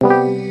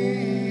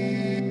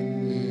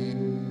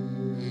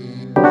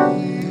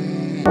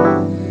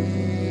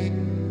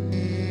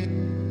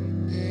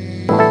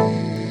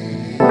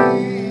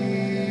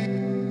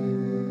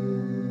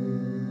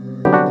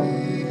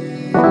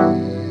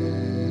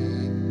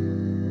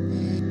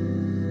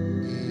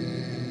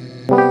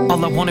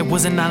All I wanted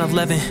was a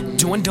 911.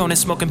 Doing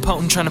donuts, smoking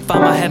potent, trying to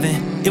find my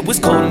heaven. It was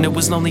cold and it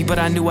was lonely, but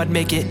I knew I'd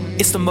make it.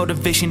 It's the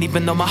motivation,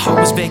 even though my heart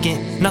was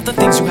vacant. Not the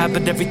things you have,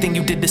 but everything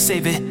you did to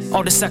save it.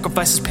 All the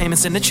sacrifices,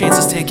 payments, and the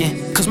chances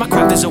taken. Cause my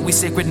craft is always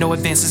sacred, no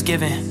advances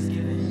given.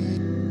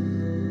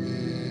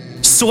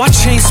 So I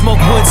chain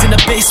smoked woods in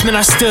the basement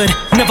I stood.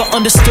 Never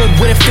understood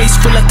with a face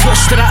full of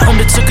kush that I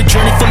undertook a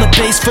journey full of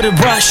bass for the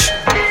rush.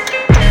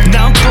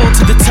 Now I'm cold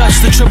to the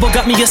touch. The trouble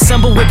got me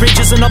assembled with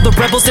bridges and all the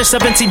rebels. There's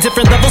 17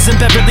 different levels in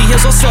Beverly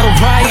Hills, all settle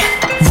right.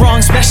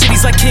 Wrong, smash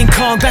cities like King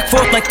Kong, back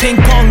forth like ping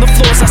pong. The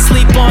floors I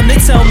sleep on, they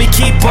tell me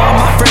keep on.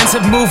 My friends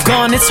have moved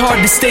on, it's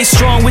hard to stay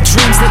strong with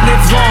dreams that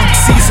live long.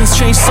 Seasons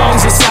change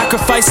songs and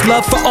sacrifice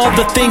love for all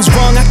the things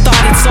wrong. I thought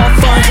it's all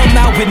fun, come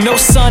out with no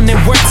sun and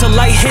work till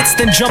light hits.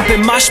 Then jump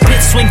in mosh pit,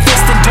 swing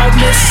fist and don't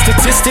miss.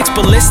 Statistics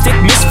ballistic,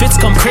 misfits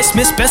come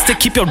Christmas. Best to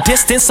keep your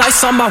distance,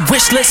 ice on my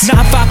wish list.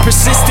 9-5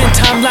 persistent,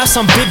 time lapse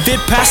on vivid.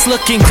 Past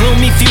looking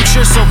gloomy,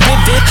 future so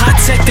vivid. High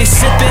tech they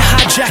sippin',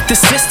 hijack the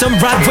system.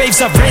 Ride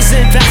waves I've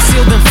risen, back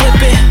sealed and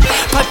flip it.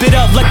 Pipe it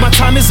up like my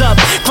time is up.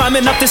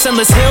 Climbing up this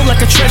endless hill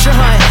like a treasure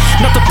hunt.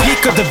 Not the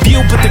peak of the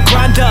view, but the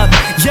grind up.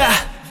 Yeah,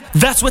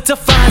 that's what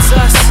defines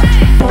us.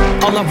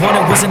 All I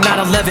wanted was a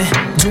 911.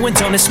 Doing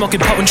donuts, smoking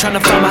potent, trying to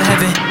find my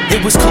heaven.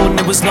 It was cold and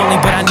it was lonely,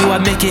 but I knew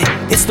I'd make it.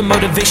 It's the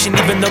motivation,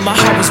 even though my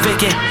heart was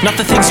vacant. Not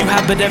the things you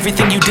have, but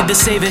everything you did to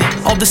save it.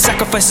 All the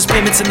sacrifices,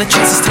 payments, and the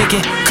chances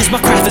taken. Cause my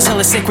craft is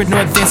hella sacred,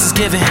 no advances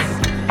given.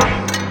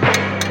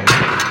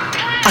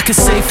 I could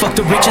say fuck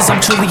the riches,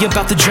 I'm truly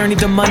about the journey.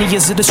 The money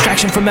is a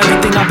distraction from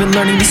everything I've been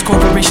learning. These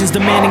corporations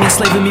demanding,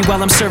 enslaving me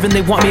while I'm serving.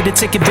 They want me to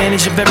take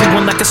advantage of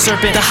everyone like a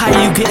serpent. The higher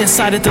you get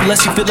inside it, the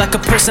less you feel like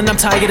a person. I'm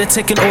tired of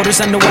taking orders,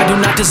 I know I do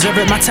not deserve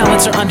it. My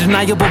talents are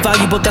undeniable,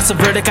 valuable, that's a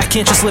verdict. I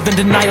can't just live in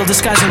denial,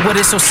 disguising what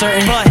is so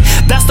certain. But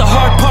that's the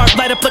hard part,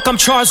 light up like I'm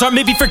Charizard.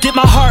 Maybe forget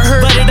my heart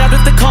hurt, let it out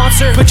at the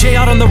concert. Put Jay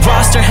out on the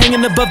roster,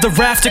 hanging above the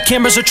rafter.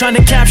 Cameras are trying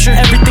to capture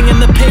everything in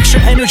the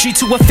picture. Energy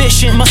too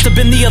efficient, must have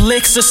been the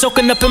elixir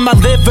soaking up in my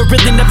liver.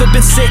 Really never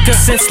been sicker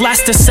since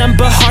last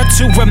December. Hard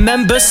to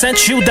remember,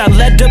 sent you that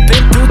letter,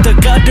 been through the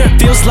gutter.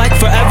 Feels like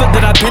forever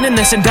that I've been in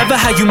this endeavor.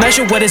 How you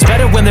measure what is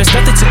better when there's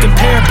nothing to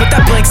compare. But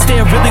that blank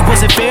stare really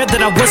wasn't fair that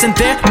I wasn't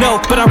there.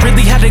 No, but I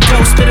really had to go,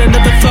 spit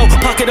another flow.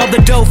 Pocket all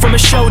the dough from a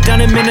show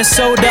down in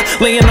Minnesota.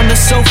 Laying on the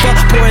sofa,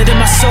 pour it in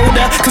my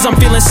soda. Cause I'm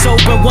feeling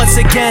sober once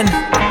again.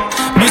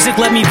 Music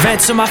let me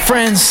vent to my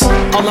friends.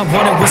 All I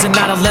wanted was a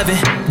 911.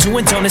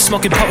 Doing donuts,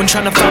 smoking potent,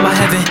 trying to find my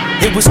heaven.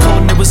 It was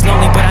cold and it was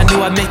lonely, but I knew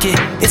I'd make it.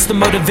 It's the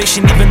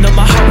motivation, even though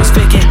my heart was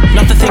vacant.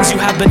 Not the things you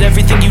have, but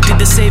everything you did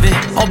to save it.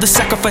 All the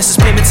sacrifices,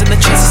 payments, and the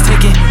chances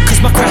taken.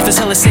 Cause my craft is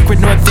hella sacred,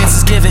 no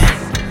advances given.